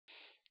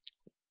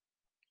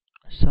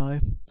So,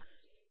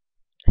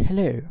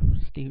 hello,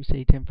 Steve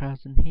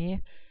C10000 here,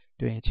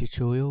 doing a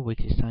tutorial which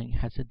is something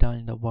hasn't done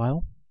in a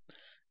while.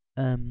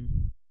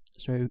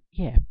 So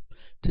yeah,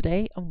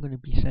 today I'm going to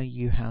be showing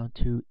you how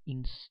to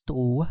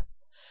install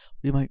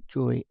Remote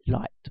Joy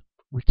Lite,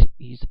 which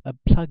is a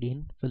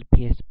plugin for the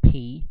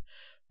PSP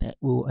that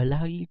will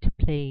allow you to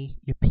play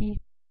your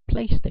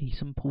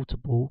PlayStation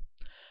Portable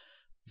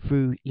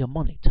through your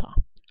monitor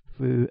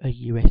through a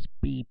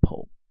USB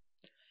port.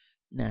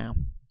 Now,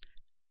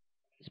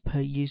 as per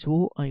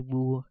usual, I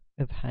will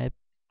have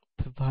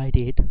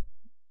provided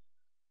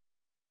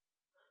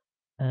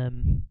a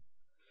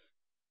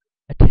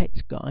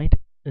text guide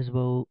as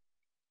well.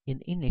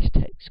 In this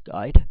text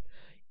guide,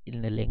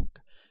 in the link,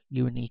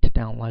 you will need to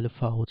download the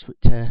files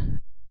which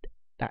are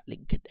that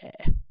link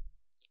there.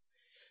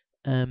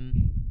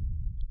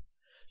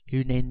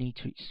 You then need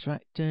to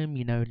extract them,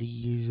 you know, the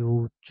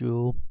usual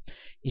drill.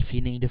 If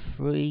you need a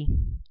free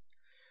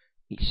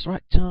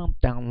extractor,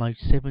 download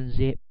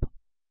 7-zip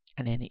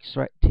and then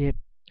extract it,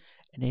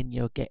 and then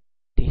you'll get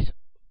this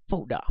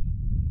folder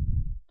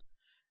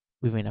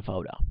within a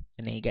folder,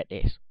 and then you get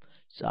this.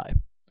 So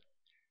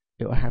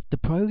it will have the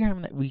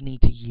program that we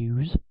need to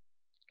use,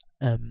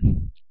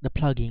 the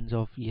plugins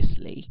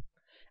obviously,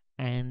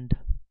 and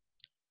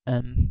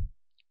of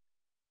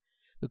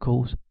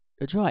course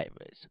the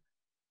drivers.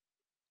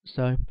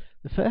 So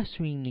the first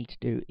thing you need to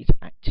do is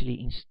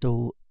actually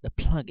install the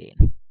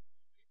plugin.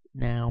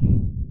 Now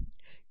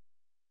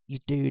you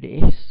do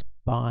this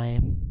by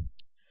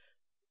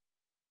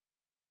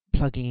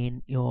plugging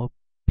in your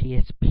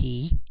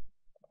PSP,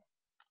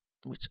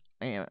 which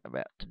I am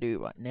about to do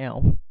right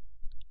now.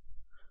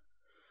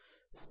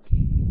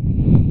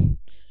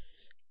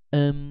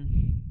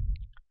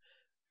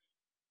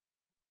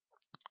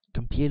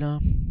 Computer,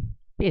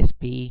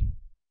 PSP.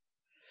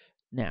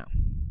 Now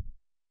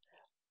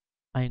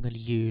I'm going to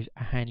use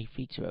a handy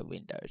feature of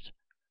Windows.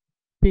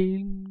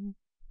 Bing.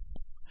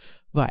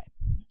 Right.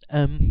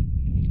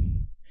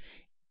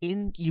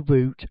 In your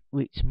root,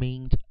 which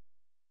means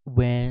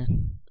where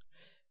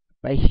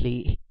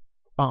basically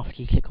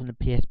after you click on the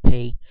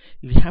PSP,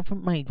 if you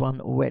haven't made one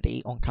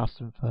already on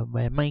custom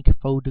firmware, make a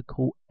folder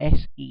called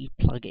SE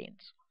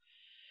plugins.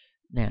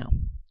 Now,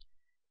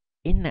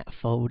 in that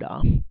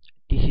folder,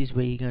 this is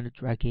where you're going to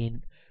drag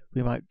in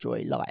Remote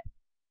Joy Lite.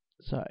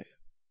 So,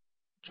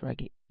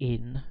 drag it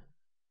in.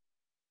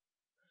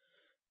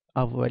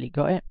 I've already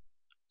got it,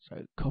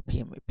 so copy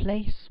and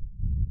replace.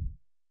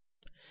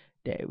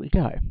 There we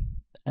go.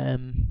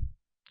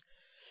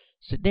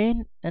 So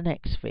then the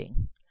next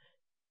thing,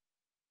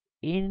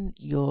 in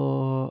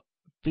your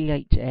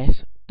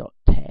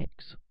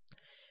VHS.txt,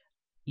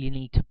 you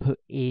need to put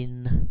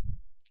in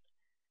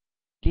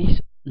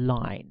this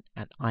line,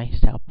 and I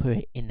shall put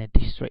it in the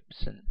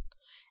description.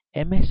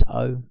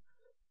 MSO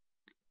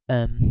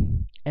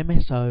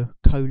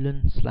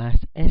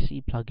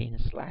MSO:/SE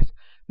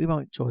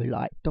plugin/remote joy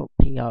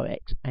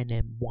lite.prox and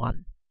then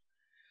 1.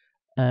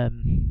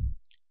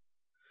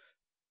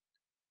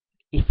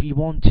 If you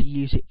want to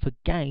use it for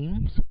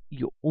games,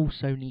 you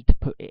also need to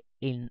put it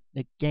in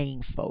the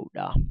game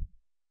folder.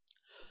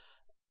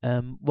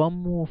 One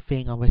more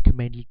thing I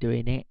recommend you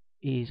doing it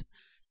is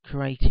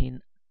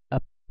creating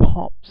a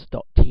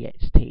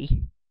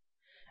pops.txt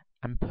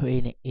and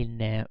putting it in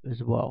there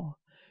as well.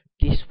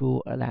 This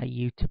will allow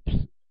you to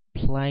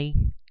play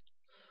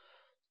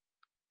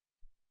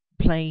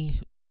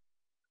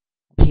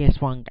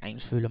PS1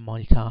 games through the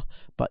monitor,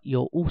 but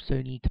you'll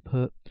also need to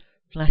put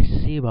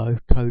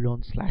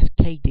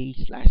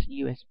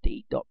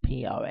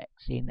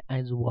 /0:/kd/usd.prox in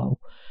as well.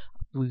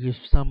 Because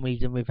for some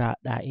reason without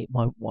that it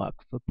won't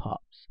work for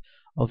pops.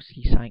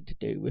 Obviously something to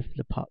do with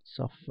the pops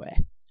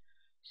software.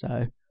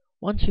 So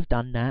once you've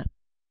done that,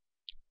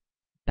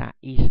 that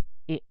is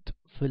it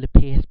for the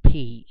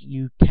PSP.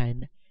 You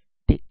can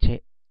ditch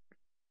it.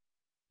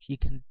 You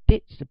can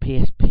ditch the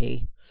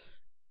PSP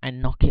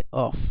and knock it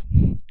off.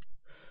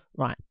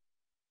 Right.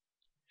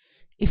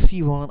 If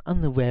you are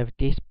unaware of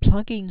this,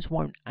 plugins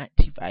won't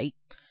activate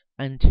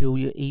until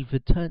you either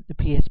turn the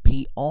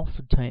PSP off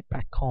and turn it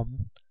back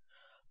on.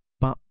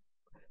 But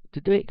to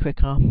do it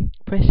quicker,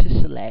 press the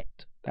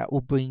select. That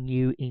will bring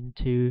you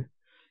into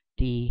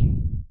the...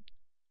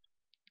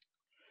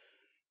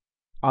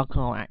 I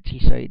can't actually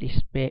show you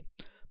this bit,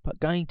 but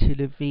going to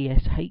the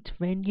VSH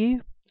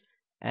menu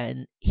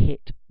and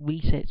hit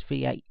Reset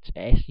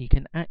VHS, you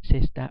can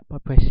access that by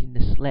pressing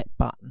the select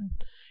button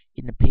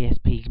in the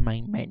PSP's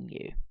main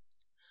menu.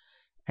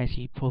 As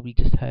you probably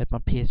just heard, my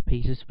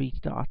PSP has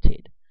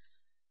restarted.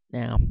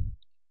 Now,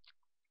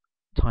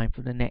 time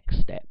for the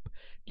next step.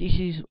 This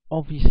is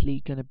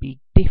obviously going to be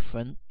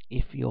different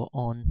if you're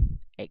on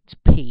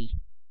XP,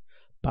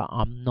 but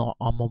I'm not,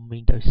 I'm on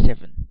Windows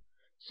 7.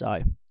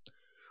 So,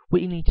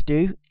 what you need to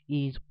do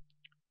is,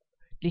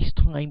 this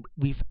time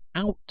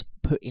without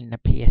putting the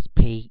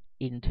PSP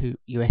into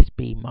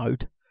USB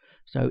mode.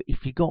 So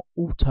if you got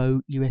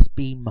auto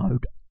USB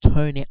mode,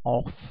 turn it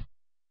off.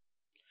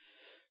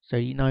 So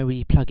you know when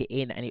you plug it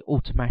in and it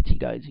automatically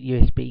goes to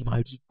USB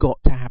mode, you've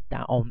got to have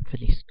that on for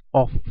this,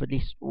 off for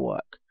this to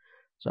work.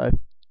 So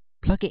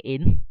plug it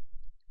in,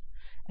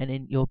 and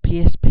then your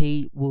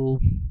PSP will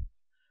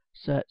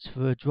search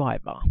for a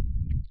driver.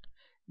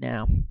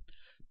 Now,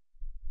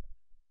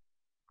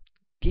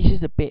 this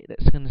is a bit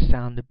that's going to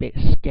sound a bit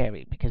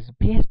scary, because the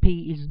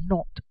PSP is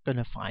not going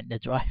to find the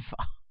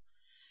driver,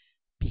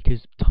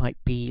 because Type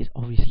B is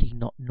obviously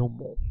not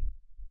normal.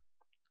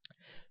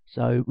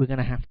 So we're going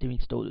to have to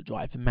install the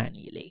driver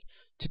manually.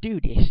 To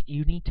do this,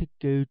 you need to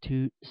go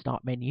to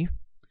Start menu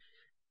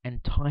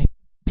and type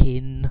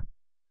in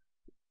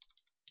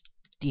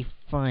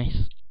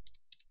Device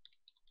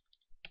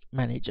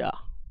Manager.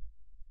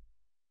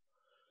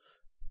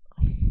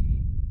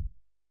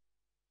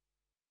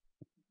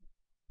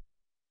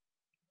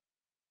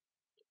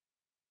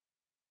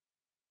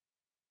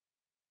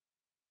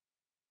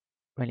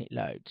 When it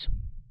loads,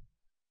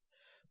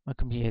 my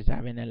computer's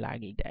having a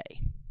laggy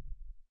day.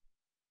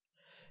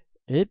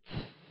 Oops.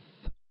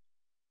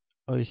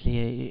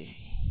 Obviously,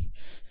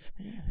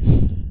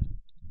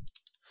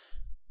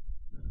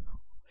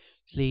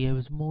 there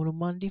was more than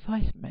one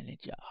device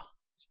manager.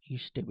 You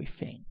stupid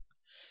thing.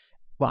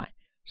 Right,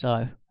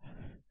 so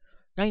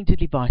going to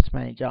device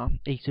manager,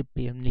 it should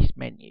be on this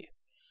menu.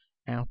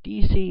 Now, do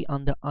you see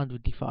under other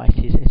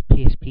devices as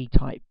PSP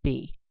Type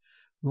B?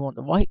 We want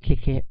to right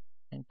click it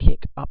and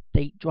click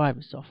Update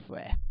Driver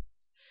Software.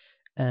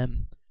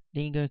 Then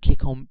you're going to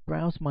click on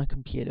Browse My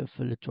Computer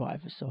for the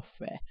driver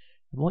software.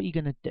 And what you're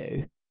going to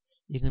do,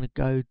 you're going to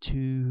go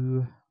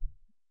to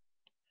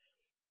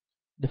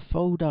the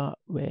folder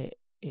where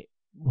it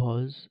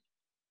was.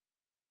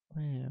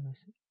 Where was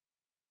it?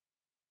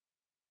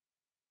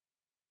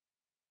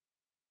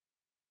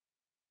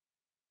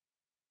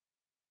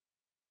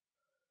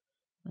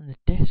 On the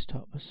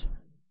desktop.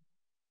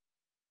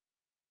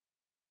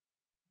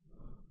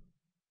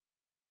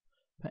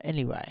 But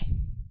anyway.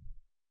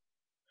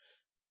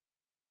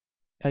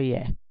 Oh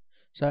yeah.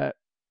 So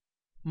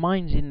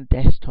mine's in the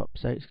desktop,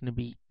 so it's going to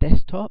be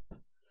Desktop,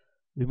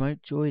 Remote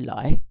Joy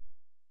Lite,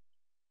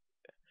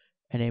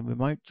 and then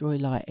Remote Joy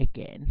Lite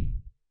again,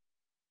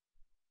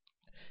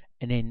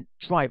 and then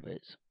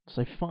Drivers.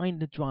 So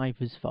find the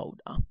Drivers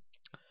folder,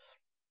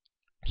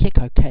 click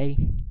OK,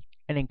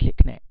 and then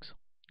click Next.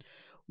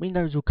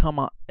 Windows will come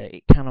up that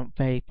it cannot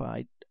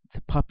verify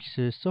the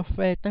publisher's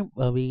software. Don't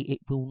worry, it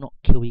will not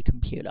kill your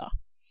computer.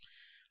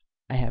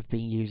 I have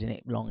been using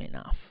it long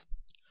enough.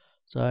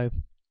 So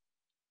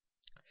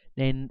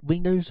then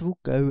Windows will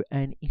go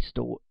and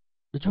install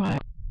the driver.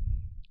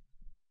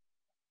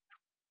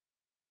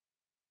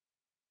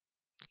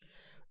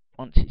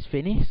 Once it's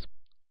finished,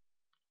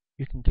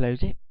 you can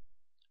close it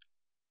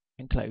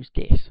and close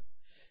this.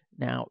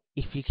 Now,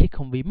 if you click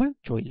on Remote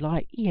Joy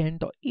Lite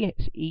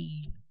en.exe,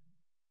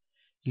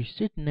 you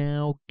should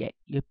now get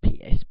your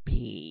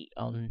PSP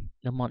on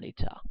the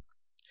monitor.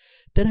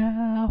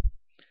 Ta-da!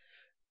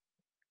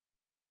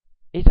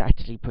 It's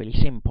actually pretty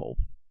simple.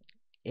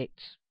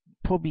 It's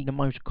probably the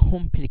most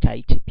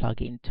complicated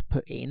plugin to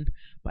put in,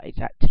 but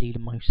it's actually the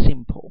most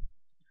simple.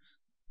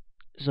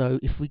 So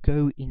if we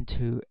go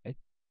into a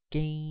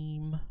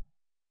game,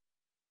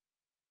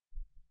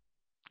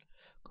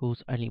 of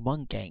course only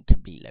one game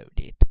can be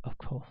loaded, of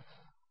course.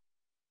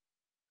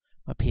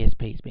 My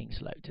PSP is being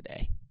slow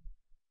today.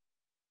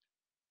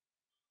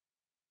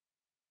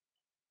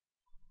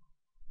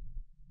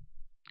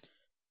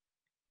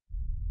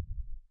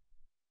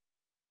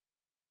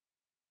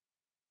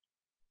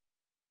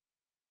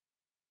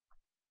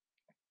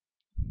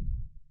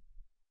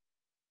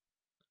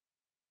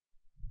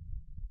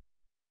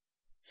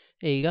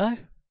 There you go.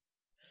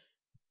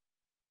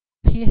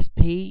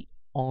 PSP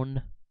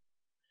on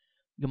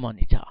your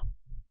monitor.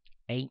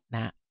 Ain't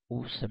that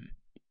awesome?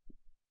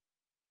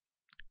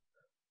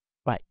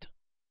 Right.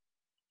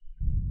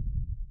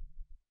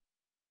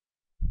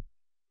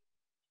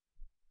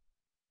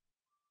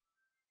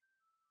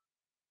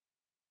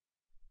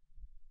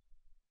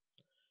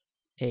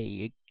 There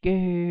you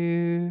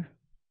go.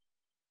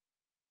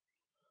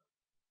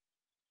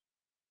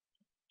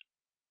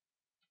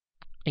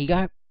 There you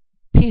go.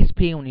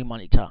 PSP on your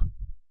monitor.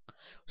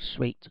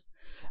 Sweet.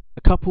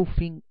 A couple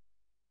things.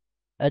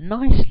 A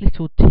nice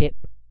little tip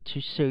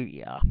to suit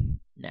ya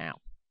now.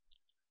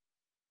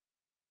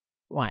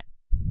 Right.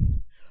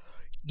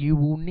 You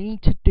will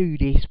need to do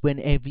this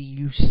whenever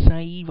you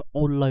save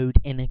or load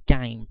in a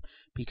game,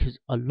 because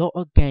a lot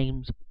of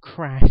games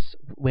crash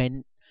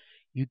when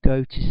you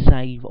go to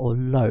save or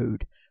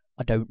load.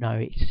 I don't know,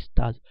 it just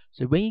does.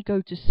 So when you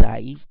go to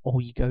save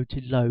or you go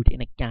to load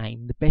in a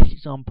game, the best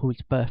example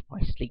is Birth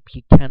by Sleep.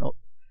 You cannot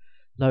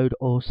load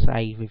or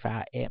save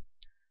without it.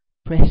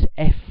 Press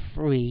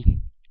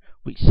F3,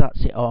 which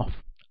shuts it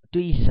off. Do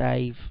your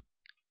save,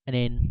 and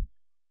then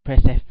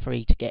press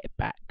F3 to get it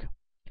back.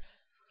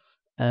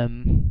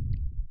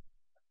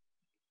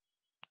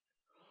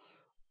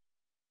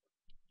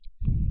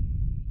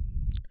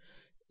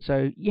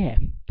 So yeah,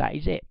 that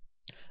is it.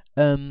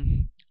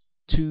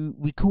 To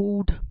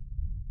record,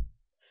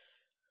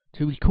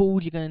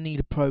 you're going to need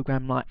a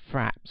program like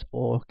Fraps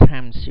or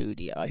Cam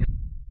Studio.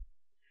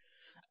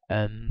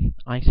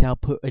 I shall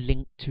put a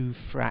link to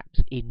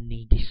Fraps in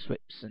the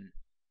description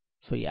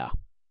for ya.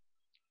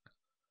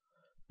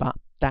 But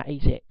that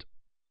is it.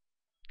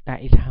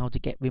 That is how to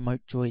get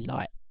Remote Joy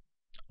Lite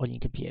on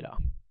your computer,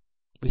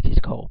 which is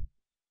cool,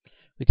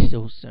 which is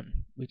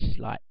awesome, which is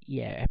like,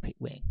 yeah, epic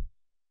win.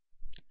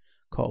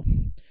 Cool.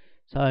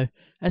 So,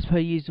 as per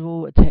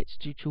usual, a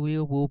text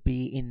tutorial will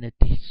be in the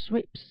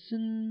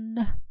description.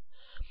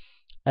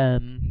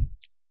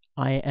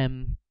 I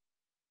am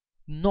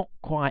not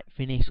quite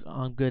finished.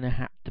 I'm gonna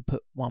have to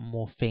put one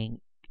more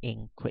thing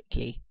in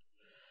quickly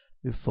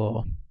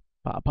before.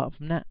 But apart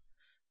from that,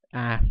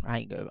 I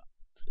ain't gonna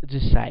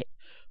just say it.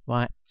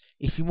 Right.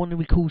 If you want to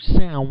record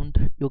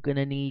sound, you're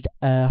gonna need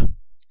a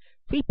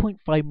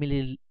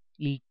 3.5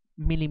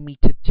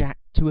 millimeter jack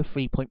to a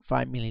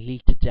 3.5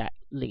 millimeter jack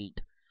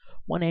lead.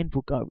 One end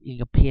will go in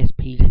your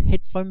PSP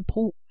headphone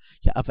port,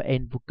 the other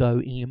end will go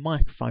in your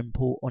microphone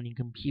port on your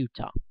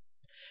computer.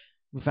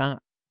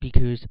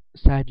 Because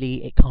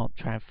sadly it can't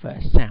transfer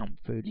sound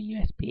through the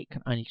USB, it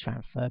can only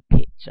transfer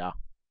picture.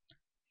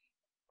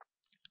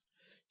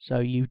 So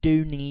you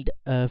do need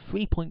a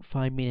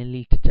 3.5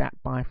 millimeter jack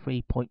by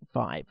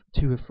 3.5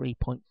 to a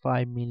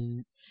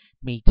 3.5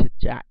 millimeter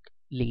jack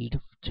lead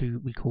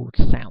to record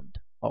sound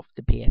off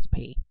the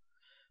PSP.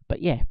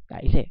 But yeah,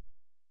 that is it.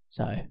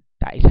 So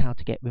that is how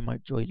to get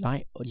Remote Joy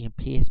Lite on your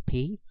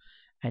PSP.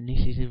 And this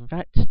is in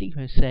fact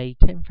Stephen Say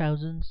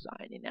 10,000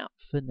 signing out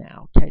for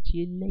now. Catch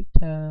you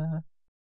later.